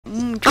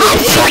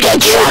fucking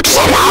truck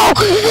somehow.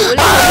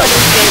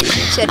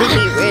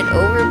 Suddenly ran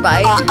over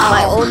by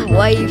my own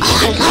wife and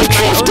my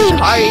own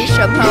car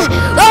somehow.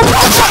 Oh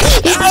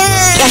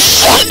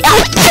shit!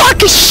 Oh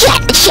fuck!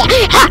 Shit!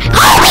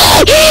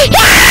 Hurry!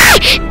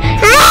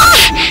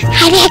 I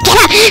need to get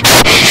up!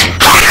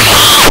 Hurry!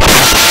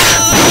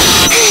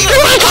 Oh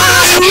my god!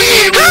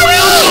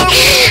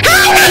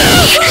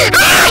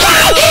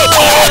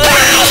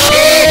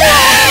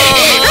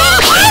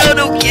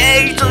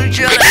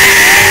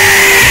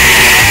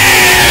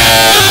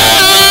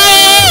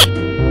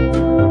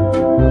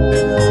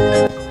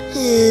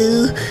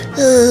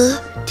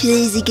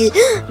 Today's a good.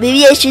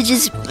 Maybe I should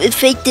just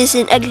fake this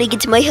and act like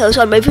it's my house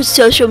on my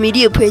social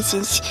media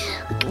presence.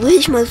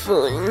 Where's my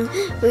phone?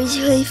 Where's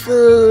my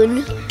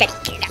phone?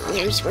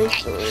 Where's my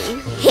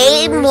phone?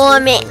 Hey,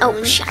 mommy!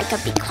 Oh shit! I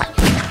gotta be quiet.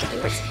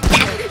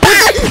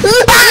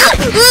 You're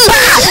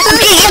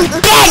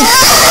dead!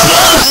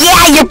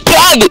 Yeah, you're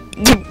dead!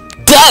 You're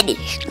dead!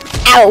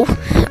 Ow!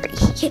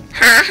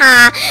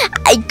 Haha!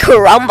 I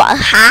caramba!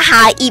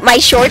 Haha! Eat my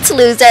shorts,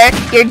 loser!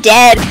 You're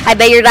dead! I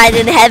bet you're not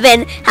in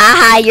heaven!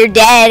 Haha! You're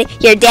dead!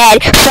 You're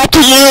dead! Fuck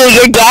you!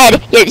 You're dead!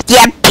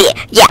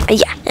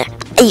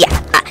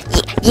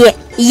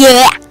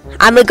 Yeah!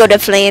 I'm gonna go to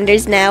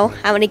Flanders now.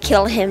 I wanna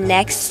kill him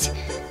next.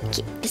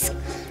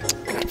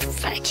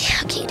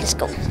 Okay, let's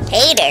go.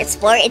 Hey there,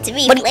 sport. It's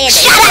me,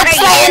 Flanders. Shut up,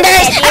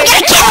 Flanders! I'm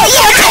gonna kill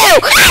you too!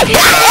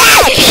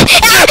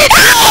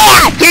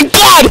 You're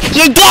dead!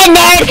 You're dead,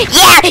 nerd!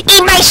 Yeah!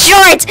 Eat my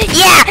shorts!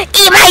 Yeah!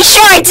 Eat my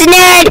shorts,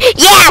 nerd!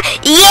 Yeah!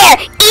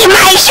 Eat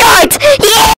my shorts! Yeah!